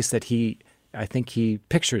 And the place that I think he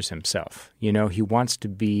pictures himself. He wants to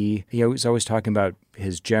be, he was always talking about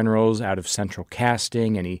his generals out of central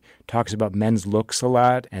casting, and he talks about men's looks a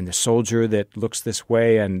lot and the soldier that looks this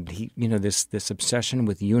way, and he, this obsession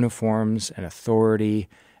with uniforms and authority.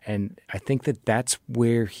 And I think that that's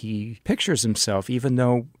where he pictures himself, even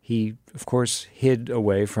though he, of course, hid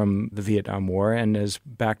away from the Vietnam War and has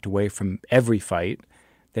backed away from every fight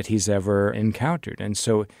that he's ever encountered. And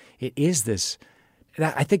so it is this.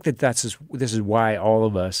 I think that this is why all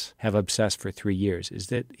of us have obsessed for 3 years, is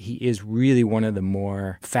that he is really one of the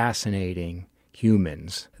more fascinating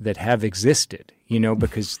humans that have existed,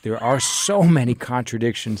 because there are so many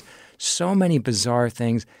contradictions, so many bizarre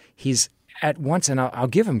things. He's at once, and I'll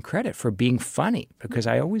give him credit for being funny, because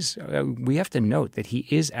we have to note that he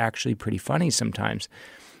is actually pretty funny sometimes.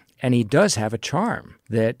 And he does have a charm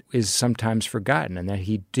that is sometimes forgotten, and that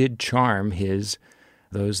he did charm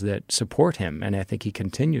those that support him, and I think he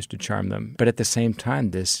continues to charm them. But at the same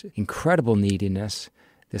time, this incredible neediness,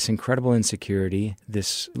 this incredible insecurity,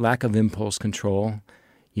 this lack of impulse control,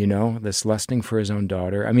 this lusting for his own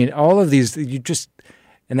daughter. I mean, all of these,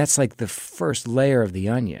 and that's like the first layer of the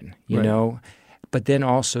onion, you know? But then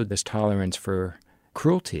also this tolerance for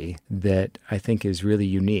cruelty that I think is really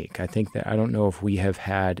unique. I don't know if we have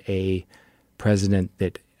had a president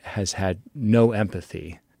that has had no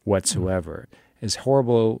empathy whatsoever. As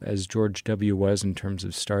horrible as George W. was in terms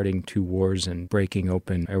of starting 2 wars and breaking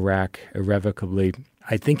open Iraq irrevocably,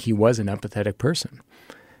 I think he was an empathetic person.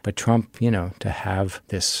 But Trump, to have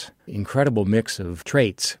this incredible mix of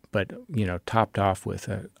traits, but, topped off with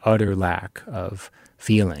an utter lack of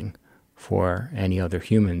feeling for any other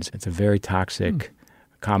humans, it's a very toxic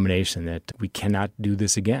combination that we cannot do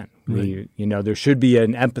this again. Right. There should be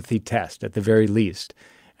an empathy test at the very least.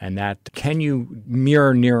 And that, can you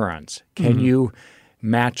mirror neurons? Can you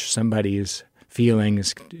match somebody's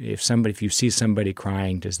feelings? If you see somebody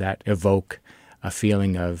crying, does that evoke a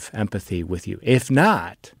feeling of empathy with you? If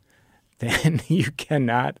not, then you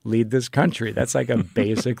cannot lead this country. That's like a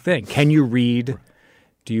basic thing. Can you read?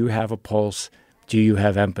 Do you have a pulse? Do you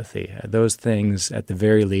have empathy? Those things at the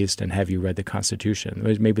very least, and have you read the Constitution?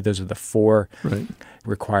 Maybe those are the 4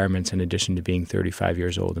 requirements in addition to being 35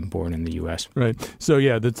 years old and born in the U.S. Right. So,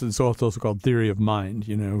 yeah, it's also called theory of mind.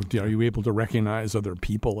 Are you able to recognize other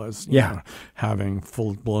people as having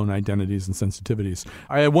full-blown identities and sensitivities?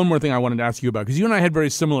 I have one more thing I wanted to ask you about, because you and I had very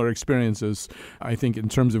similar experiences, I think, in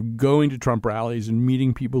terms of going to Trump rallies and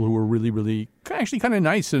meeting people who were really, really actually kind of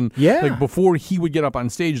nice. And like before he would get up on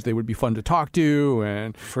stage, they would be fun to talk to.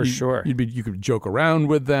 And for sure, you could joke around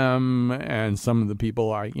with them. And some of the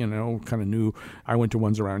people I, kind of knew, I went to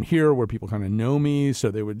ones around here where people kind of know me, so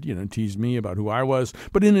they would, tease me about who I was,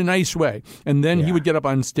 but in a nice way. And then he would get up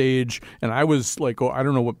on stage, and I was like, I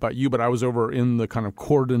don't know what about you, but I was over in the kind of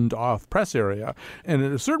cordoned off press area. And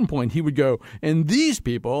at a certain point, he would go, and these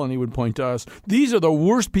people, and he would point to us, these are the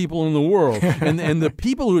worst people in the world. and the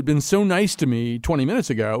people who had been so nice to me 20 minutes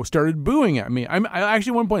ago started booing at me. I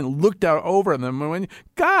actually at one point looked out over at them and went,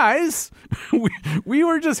 guys, we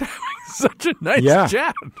were just having such a nice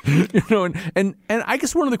chat. And I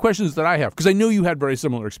guess one of the questions that I have, because I know you had very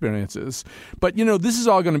similar experiences, but this is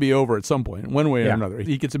all going to be over at some point, one way or another.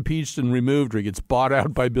 He gets impeached and removed, or he gets bought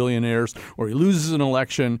out by billionaires, or he loses an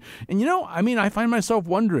election. And I find myself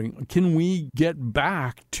wondering, can we get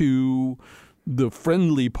back to the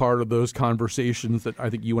friendly part of those conversations that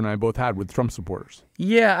I think you and I both had with Trump supporters?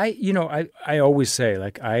 Yeah, I always say,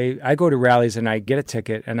 like, I go to rallies and I get a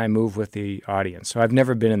ticket and I move with the audience. So I've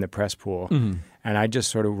never been in the press pool, and I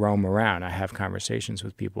just sort of roam around. I have conversations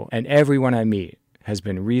with people, and everyone I meet has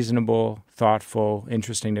been reasonable, thoughtful,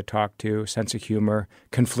 interesting to talk to, sense of humor,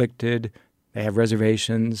 conflicted. They have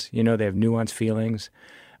reservations, they have nuanced feelings.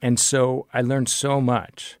 And so I learned so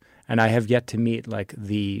much. And I have yet to meet like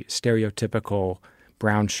the stereotypical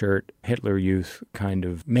brown shirt Hitler Youth kind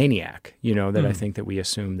of maniac, that I think that we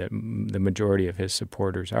assume that the majority of his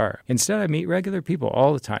supporters are. Instead, I meet regular people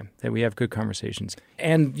all the time that we have good conversations.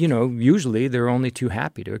 And, usually they're only too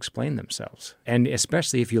happy to explain themselves. And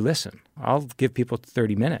especially if you listen. I'll give people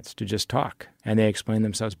 30 minutes to just talk and they explain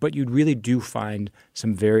themselves. But you really do find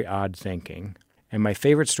some very odd thinking. And my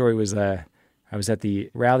favorite story was I was at the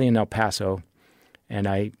rally in El Paso, and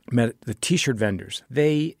I met the T-shirt vendors.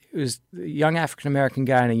 It was a young African-American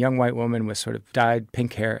guy and a young white woman with sort of dyed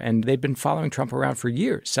pink hair, and they'd been following Trump around for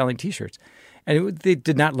years, selling T-shirts. And they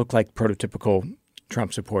did not look like prototypical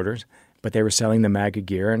Trump supporters, but they were selling the MAGA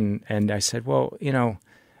gear. And I said, well,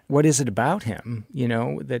 what is it about him,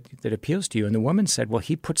 that appeals to you? And the woman said, well,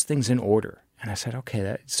 he puts things in order. And I said,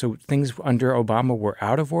 okay, so things under Obama were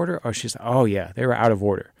out of order? Oh, she said, oh, yeah, they were out of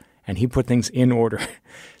order. And he put things in order.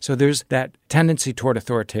 So there's that tendency toward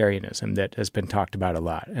authoritarianism that has been talked about a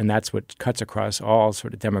lot. And that's what cuts across all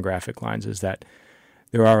sort of demographic lines, is that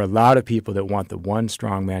there are a lot of people that want the one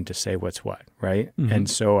strong man to say what's what, right? Mm-hmm. And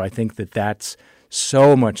so I think that that's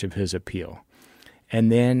so much of his appeal.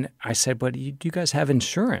 And then I said, but do you guys have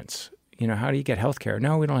insurance? How do you get health care?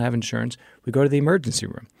 No, we don't have insurance. We go to the emergency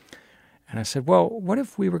room. And I said, well, what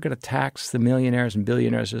if we were going to tax the millionaires and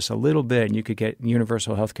billionaires just a little bit, and you could get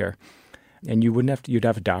universal health care, and you'd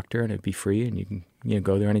have a doctor, and it'd be free, and you can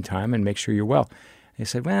go there anytime and make sure you're well. And he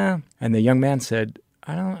said, well, and the young man said,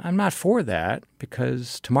 I'm not for that,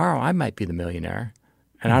 because tomorrow I might be the millionaire,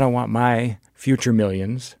 and I don't want my future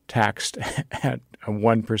millions taxed at a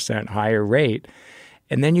 1% higher rate.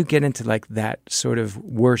 And then you get into like that sort of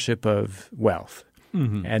worship of wealth.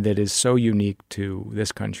 Mm-hmm. And that is so unique to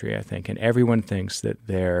this country, I think. And everyone thinks that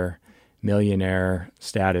their millionaire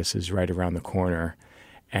status is right around the corner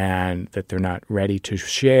and that they're not ready to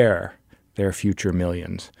share their future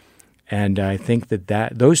millions. And I think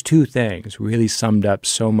that those two things really summed up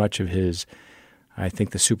so much of his, I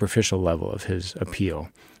think, the superficial level of his appeal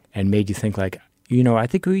and made you think like, I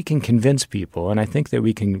think we can convince people and I think that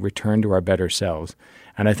we can return to our better selves.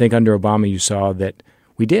 And I think under Obama you saw that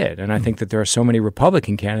we did. And I think that there are so many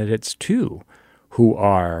Republican candidates, too, who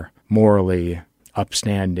are morally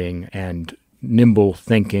upstanding and nimble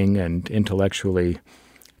thinking and intellectually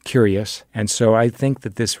curious. And so I think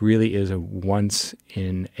that this really is a once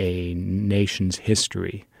in a nation's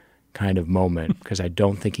history kind of moment because I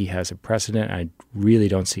don't think he has a precedent. I really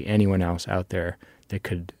don't see anyone else out there that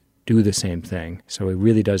could do the same thing. So it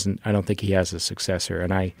really doesn't – I don't think he has a successor.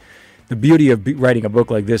 And the beauty of writing a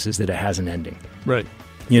book like this is that it has an ending. Right.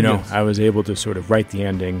 Yes. I was able to sort of write the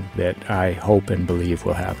ending that I hope and believe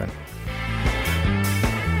will happen.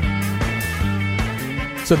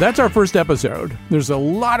 So that's our first episode. There's a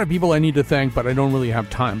lot of people I need to thank, but I don't really have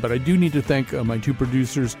time. But I do need to thank my two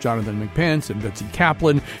producers, Jonathan McPence and Betsy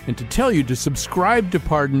Kaplan, and to tell you to subscribe to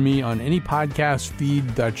Pardon Me on any podcast feed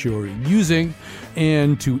that you're using,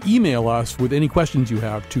 and to email us with any questions you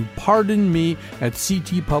have to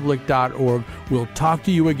pardonme@ctpublic.org. We'll talk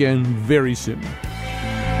to you again very soon.